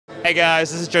Hey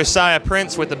guys, this is Josiah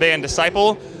Prince with the band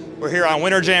Disciple. We're here on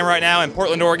Winter Jam right now in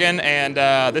Portland, Oregon,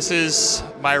 and this is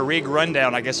my rig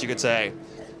rundown, I guess you could say.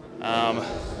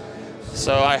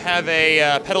 So I have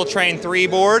a Pedal Train 3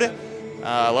 board.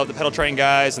 I love the Pedal Train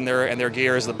guys, and their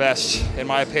gear is the best, in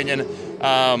my opinion.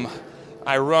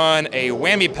 I run a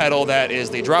whammy pedal that is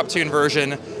the drop tune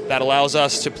version that allows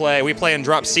us to play. We play in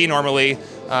drop C normally.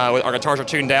 Our guitars are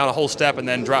tuned down a whole step and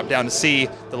then drop down to C,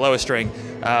 the lowest string.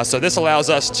 So this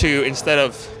allows us to, instead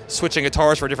of switching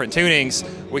guitars for different tunings,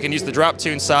 we can use the drop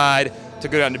tune side to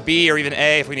go down to B or even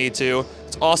A if we need to.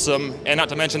 It's awesome, and not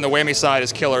to mention the whammy side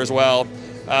is killer as well.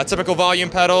 Typical volume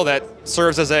pedal that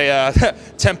serves as a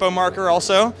tempo marker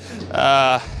also.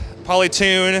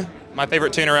 Polytune, my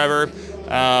favorite tuner ever.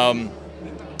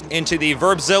 Into the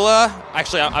Verbzilla.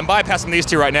 Actually, I'm bypassing these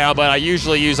two right now, but I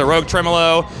usually use a Rogue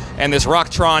Tremolo and this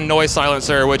Rocktron noise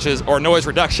silencer, or noise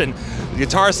reduction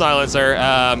guitar silencer.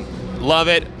 Love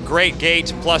it. Great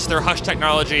gate, plus their hush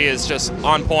technology is just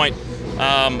on point.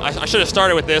 I should have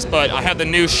started with this, but I have the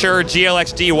new Shure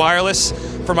GLX-D wireless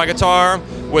for my guitar,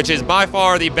 which is by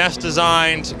far the best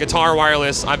designed guitar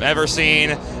wireless I've ever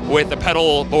seen with the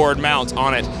pedal board mount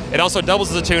on it. It also doubles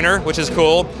as a tuner, which is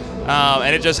cool.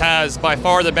 And it just has by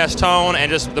far the best tone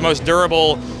and just the most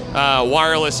durable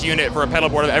wireless unit for a pedal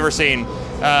board I've ever seen.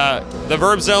 The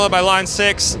Verbzilla by Line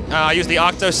 6, I use the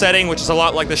octo setting, which is a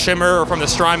lot like the Shimmer or from the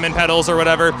Strymon pedals or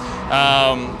whatever.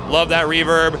 Love that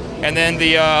reverb. And then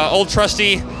the old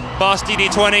trusty Boss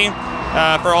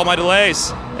DD20 for all my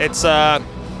delays. It's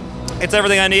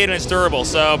everything I need and it's durable.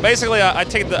 So basically, I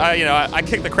kick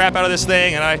the crap out of this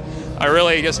thing, and I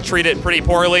really just treat it pretty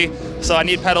poorly. So I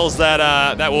need pedals that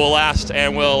that will last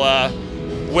and will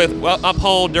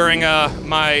uphold during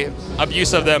my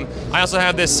abuse of them. I also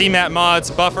have this CMAT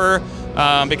Mods buffer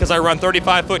because I run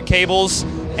 35-foot cables,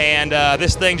 and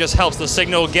this thing just helps the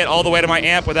signal get all the way to my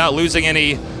amp without losing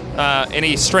any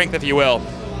strength, if you will.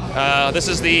 This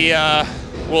is the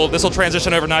this will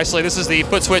transition over nicely. This is the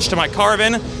foot switch to my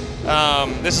Carvin.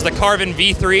 This is the Carvin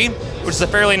V3, which is a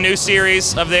fairly new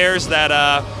series of theirs that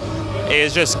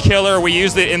is just killer. We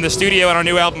used it in the studio on our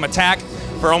new album Attack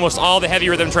for almost all the heavy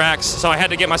rhythm tracks, so I had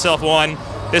to get myself one.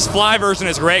 This Fly version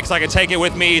is great because I can take it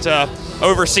with me to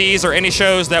overseas or any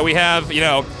shows that we have,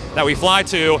 that we fly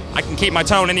to. I can keep my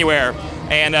tone anywhere,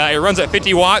 and it runs at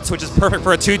 50 watts, which is perfect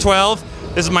for a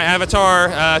 212. This is my Avatar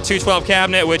 212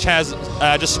 cabinet, which has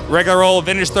just regular old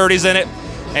vintage 30s in it,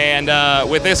 and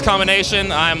with this combination,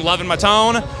 I'm loving my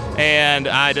tone, and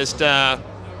I just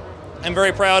I'm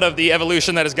very proud of the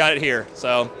evolution that has got it here.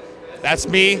 So that's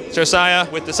me, Josiah,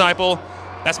 with Disciple.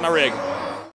 That's my rig.